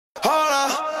Hola,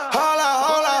 hola,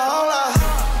 hola, hola,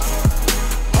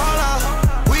 hola,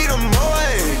 we them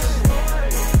boys.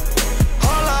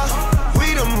 Hola,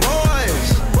 we them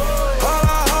boys.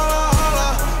 Hola, hola,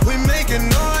 hola, we making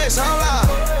noise. Hola,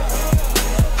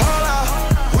 hola,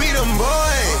 we them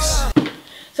boys.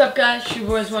 What's up, guys?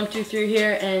 ShoeBoys123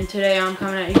 here, and today I'm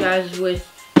coming at you guys with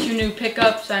two new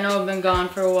pickups. I know I've been gone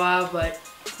for a while, but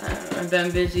I've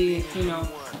been busy, you know,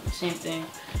 same thing.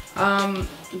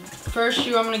 First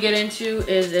shoe I'm going to get into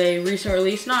is a recent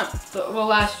release,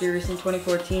 last year, recent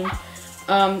 2014.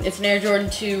 It's an Air Jordan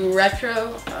 2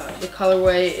 Retro. The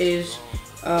colorway is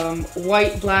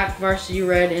white, black, varsity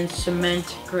red, and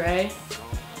cement gray.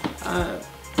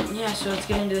 Yeah, so let's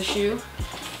get into the shoe.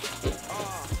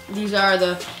 These are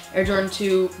the Air Jordan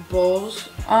 2 Bulls.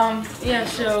 Yeah,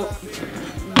 so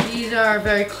these are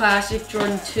very classic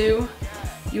Jordan 2.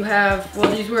 You have,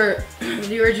 well, these were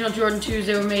the original Jordan 2s.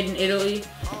 They were made in Italy.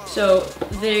 So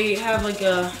they have like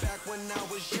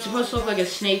it's supposed to look like a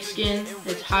snake skin.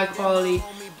 It's high quality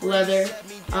leather.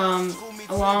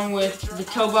 Along with the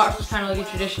toe box, it's kind of like a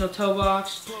traditional toe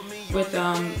box with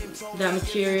that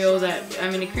material that, I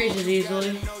mean, it creases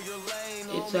easily.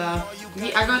 It's I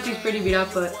got these pretty beat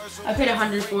up, but I paid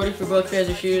 $140 for both pairs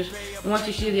of shoes. And once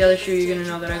you see the other shoe, you're gonna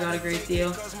know that I got a great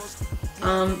deal.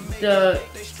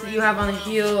 You have on the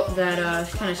heel that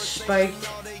is kind of spiked,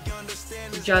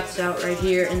 juts out right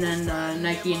here, and then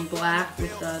Nike in black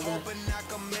with the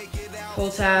pull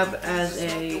tab as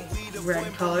a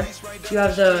red color. You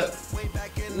have the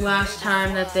last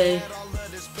time that they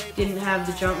didn't have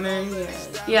the Jumpman.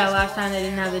 Yeah, last time they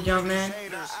didn't have the Jumpman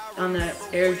on the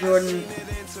Air Jordan.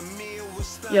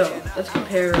 Yo, let's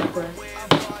compare real quick.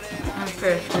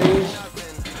 Compare shoes.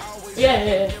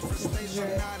 Yeah.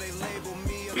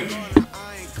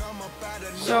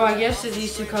 So I guess that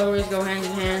these two colorways go hand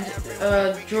in hand.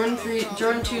 Jordan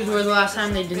 2s were the last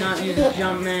time they did not use the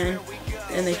Jumpman,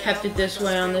 and they kept it this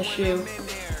way on the shoe.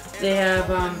 They have,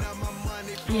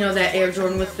 you know, that Air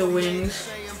Jordan with the wings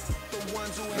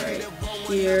right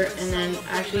here, and then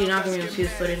actually you're not gonna be able to see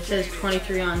this, but it says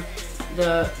 23 on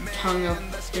the tongue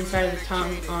inside of the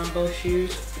tongue on both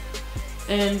shoes,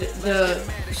 and the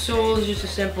sole is just a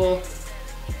simple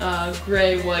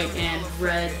gray, white, and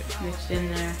red mixed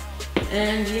in there.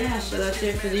 And yeah, so that's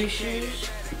it for these shoes.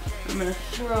 I'm gonna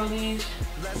throw these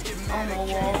on the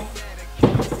wall.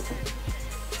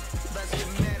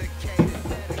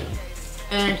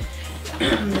 And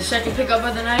the second pickup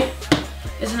of the night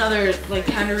is another like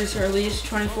kind of recent release,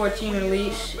 2014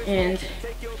 release, and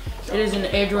it is an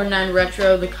Air Jordan 9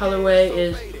 Retro. The colorway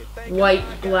is white,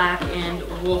 black, and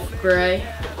wolf gray.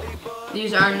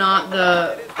 These are not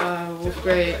the wolf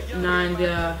gray 9.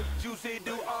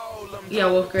 Yeah,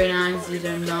 wolf gray 9s. These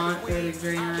are not. They're the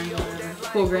gray 9s, whatever.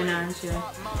 Cool gray 9s, yeah.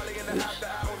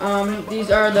 Oops.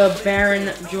 These are the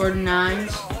Baron Jordan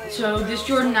 9s. So this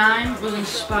Jordan 9 was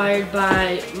inspired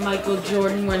by Michael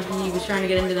Jordan when he was trying to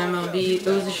get into the MLB. It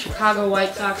was the Chicago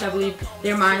White Sox, I believe.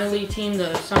 Their minor league team,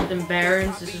 the something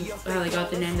Barons. This is how they got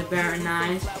the name, the Baron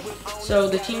 9s. So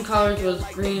the team colors was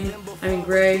gray,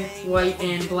 white,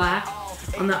 and black.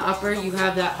 On the upper, you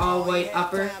have that all-white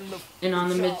upper, and on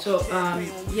the midsole,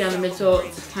 the midsole,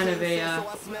 it's kind of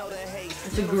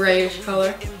it's a grayish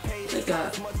color, like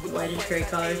a whitish gray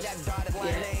color.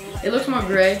 Yeah, it looks more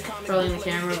gray, probably in the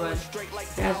camera, but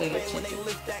it has like a tint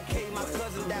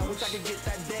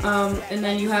of and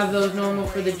then you have those normal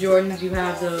for the Jordans. You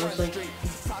have those like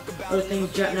little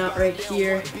things jutting out right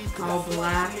here, all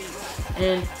black,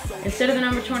 and instead of the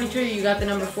number 23, you got the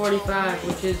number 45,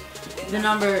 which is the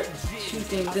number. Two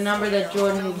things: the number that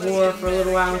Jordan wore for a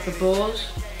little while with the Bulls,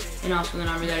 and also the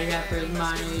number that he had for his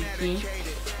minor league team.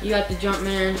 You got the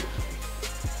Jumpman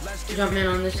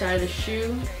on this side of the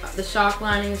shoe. The sock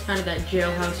lining is kind of that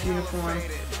jailhouse uniform,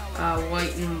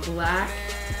 white and black,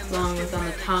 along with on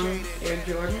the tongue Air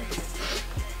Jordan.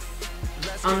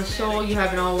 On the sole, you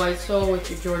have an all-white sole with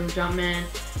your Jordan Jumpman.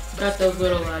 Got those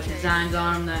little designs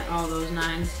on them that all those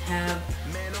 9s have.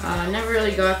 Never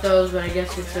really got those, but I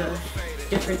guess it's a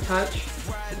different touch.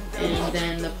 And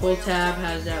then the pull tab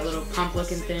has that little pump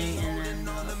looking thing, and then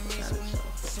the pull tab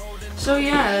itself. So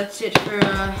yeah, that's it for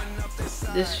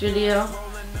this video.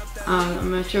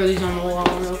 I'm gonna throw these on the wall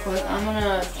real quick. I'm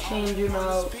gonna change them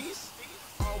out.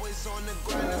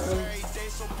 I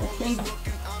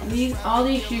think all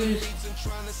these shoes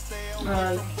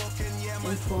are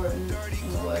important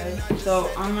in a way. So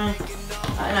I'm gonna,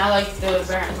 and I like the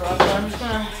Barons a lot, so I'm just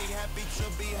gonna,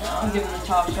 I'll give them the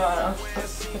top shot. I'll put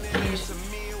these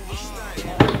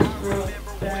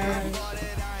Barons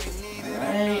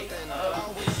right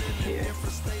here.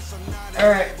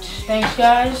 Alright, thanks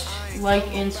guys. Like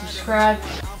and subscribe.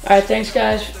 Alright, thanks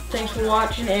guys. Thanks for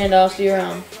watching, and I'll see you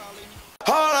around.